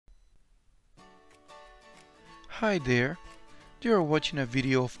Hi there, you are watching a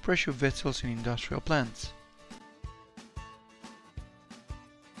video of pressure vessels in industrial plants.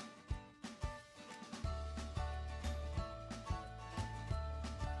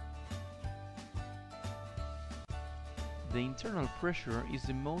 The internal pressure is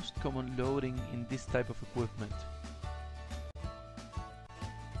the most common loading in this type of equipment.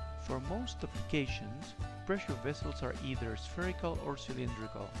 For most applications, pressure vessels are either spherical or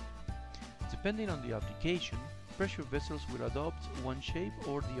cylindrical. Depending on the application, pressure vessels will adopt one shape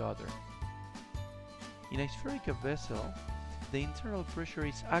or the other. In a spherical vessel, the internal pressure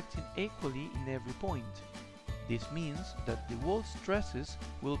is acting equally in every point. This means that the wall stresses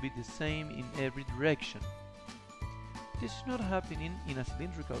will be the same in every direction. This is not happening in a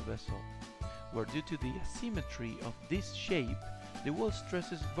cylindrical vessel, where due to the asymmetry of this shape, the wall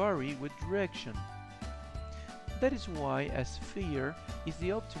stresses vary with direction. That is why a sphere is the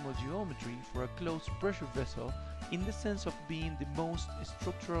optimal geometry for a closed pressure vessel in the sense of being the most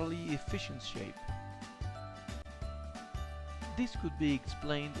structurally efficient shape. This could be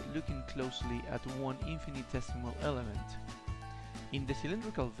explained looking closely at one infinitesimal element. In the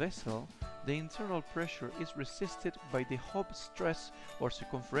cylindrical vessel, the internal pressure is resisted by the Hooke stress or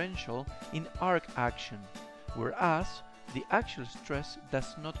circumferential in arc action, whereas the axial stress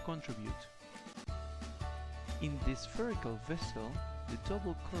does not contribute. In the spherical vessel, the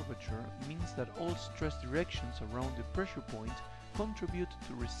double curvature means that all stress directions around the pressure point contribute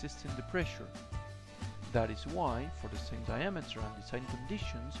to resisting the pressure. That is why, for the same diameter and design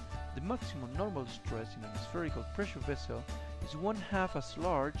conditions, the maximum normal stress in a spherical pressure vessel is 1/2 as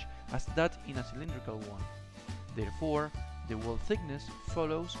large as that in a cylindrical one. Therefore, the wall thickness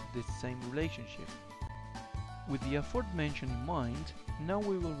follows the same relationship. With the aforementioned in mind, now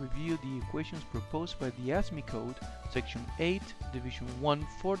we will review the equations proposed by the ASME code, section 8, division 1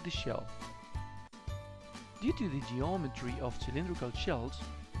 for the shell. Due to the geometry of cylindrical shells,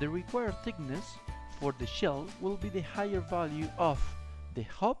 the required thickness for the shell will be the higher value of the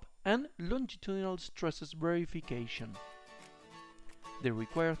Hooke and longitudinal stresses verification. The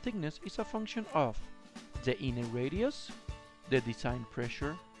required thickness is a function of the inner radius, the design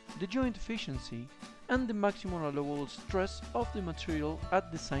pressure, the joint efficiency, and the maximum allowable stress of the material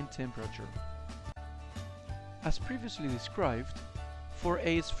at design temperature. As previously described, for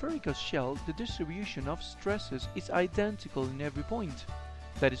a spherical shell, the distribution of stresses is identical in every point.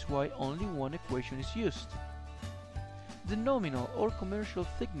 That is why only one equation is used. The nominal or commercial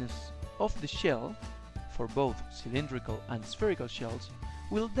thickness of the shell, for both cylindrical and spherical shells,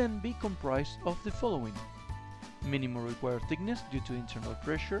 will then be comprised of the following: minimum required thickness due to internal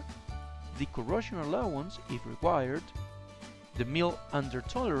pressure, the corrosion allowance if required, the mill under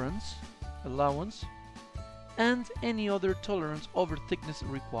tolerance allowance, and any other tolerance over thickness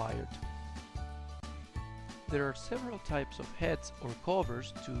required. There are several types of heads or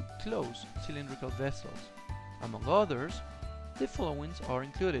covers to close cylindrical vessels. Among others, the following are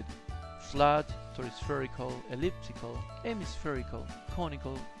included: flat, spherical, elliptical, hemispherical,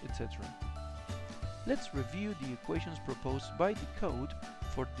 conical, etc. Let's review the equations proposed by the code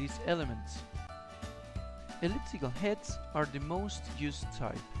for these elements. Elliptical heads are the most used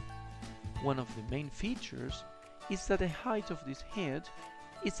type. One of the main features is that the height of this head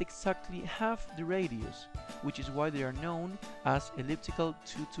is exactly half the radius, which is why they are known as elliptical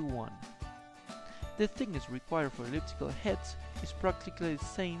 2-to-1. The thickness required for elliptical heads is practically the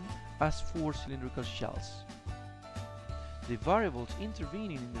same as for cylindrical shells. The variables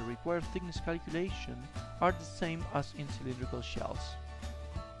intervening in the required thickness calculation are the same as in cylindrical shells.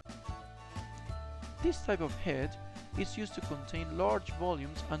 This type of head is used to contain large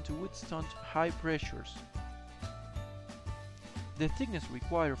volumes and to withstand high pressures. The thickness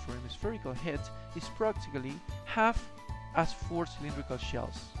required for hemispherical heads is practically half as for cylindrical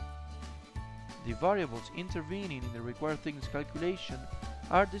shells. The variables intervening in the required thickness calculation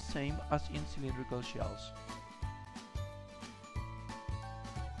are the same as in cylindrical shells.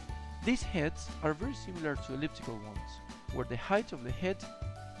 These heads are very similar to elliptical ones, where the height of the head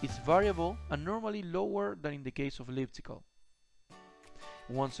is variable and normally lower than in the case of elliptical.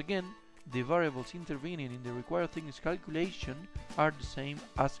 Once again, the variables intervening in the required thickness calculation are the same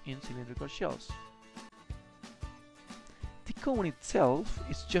as in cylindrical shells. The cone itself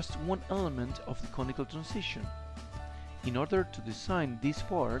is just one element of the conical transition. In order to design these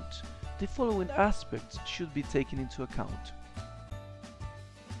parts, the following aspects should be taken into account: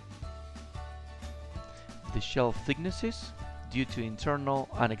 the shell thicknesses due to internal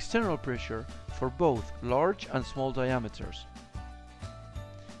and external pressure for both large and small diameters,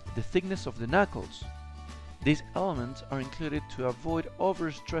 the thickness of the knuckles. These elements are included to avoid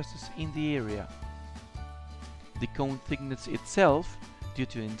overstresses in the area. the cone thickness itself due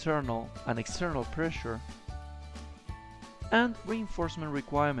to internal and external pressure, and reinforcement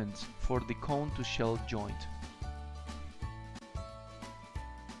requirements for the cone-to-shell joint.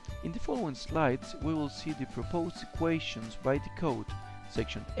 In the following slides, we will see the proposed equations by the code,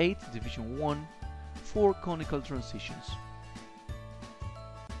 section 8, division 1, for conical transitions.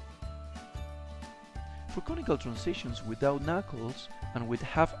 For conical transitions without knuckles and with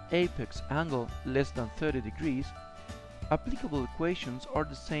half apex angle less than 30 degrees, applicable equations are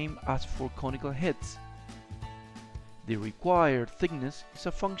the same as for conical heads. The required thickness is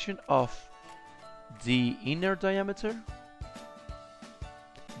a function of the inner diameter,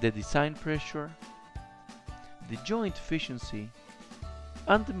 the design pressure, the joint efficiency,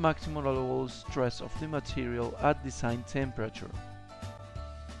 and the maximum allowable stress of the material at design temperature.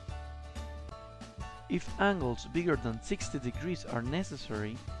 If angles bigger than 60 degrees are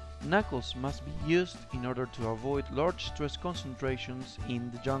necessary, knuckles must be used in order to avoid large stress concentrations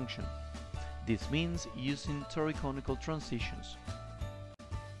in the junction. This means using toriconical transitions.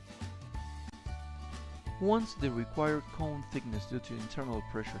 Once the required cone thickness due to internal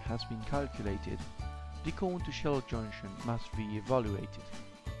pressure has been calculated, the cone-to-shell junction must be evaluated.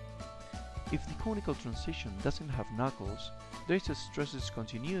 If the conical transition doesn't have knuckles, there is a stress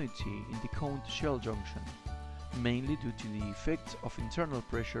discontinuity in the cone-to-shell junction, mainly due to the effects of internal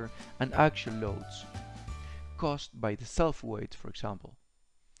pressure and axial loads, caused by the self-weight, for example.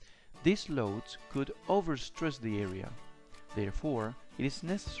 These loads could overstress the area. Therefore, it is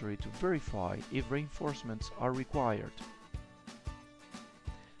necessary to verify if reinforcements are required.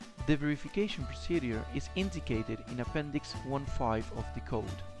 The verification procedure is indicated in Appendix 1.5 of the code.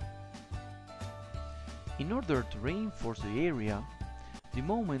 In order to reinforce the area, the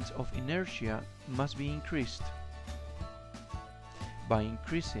moment of inertia must be increased by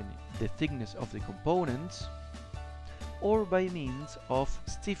increasing the thickness of the components or by means of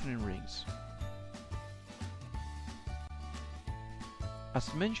stiffening rings.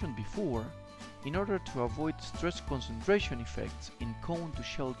 As mentioned before, in order to avoid stress concentration effects in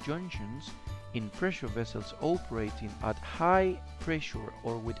cone-to-shell junctions in pressure vessels operating at high pressure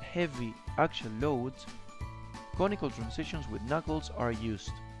or with heavy axial loads, conical transitions with knuckles are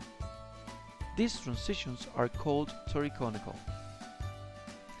used. These transitions are called toriconical.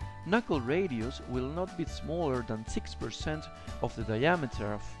 Knuckle radius will not be smaller than 6% of the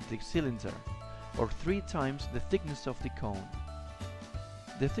diameter of the cylinder, or 3 times the thickness of the cone.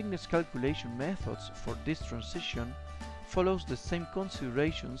 The thickness calculation methods for this transition follows the same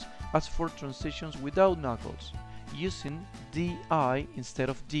considerations as for transitions without knuckles, using DI instead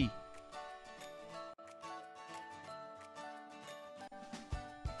of D.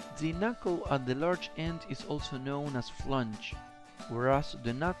 The knuckle at the large end is also known as flange, whereas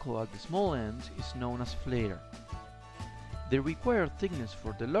the knuckle at the small end is known as flare. The required thickness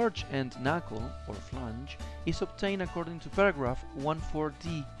for the large end knuckle, or flange, is obtained according to paragraph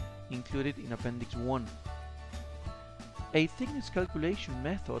 14D, included in Appendix 1. A thickness calculation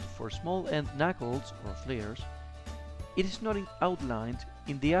method for small end knuckles, or flares, it is not outlined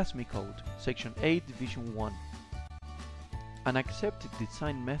in the ASME code, section 8, division 1. An accepted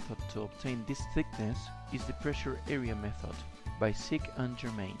design method to obtain this thickness is the pressure area method by Sick and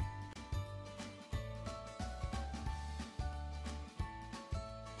Germain.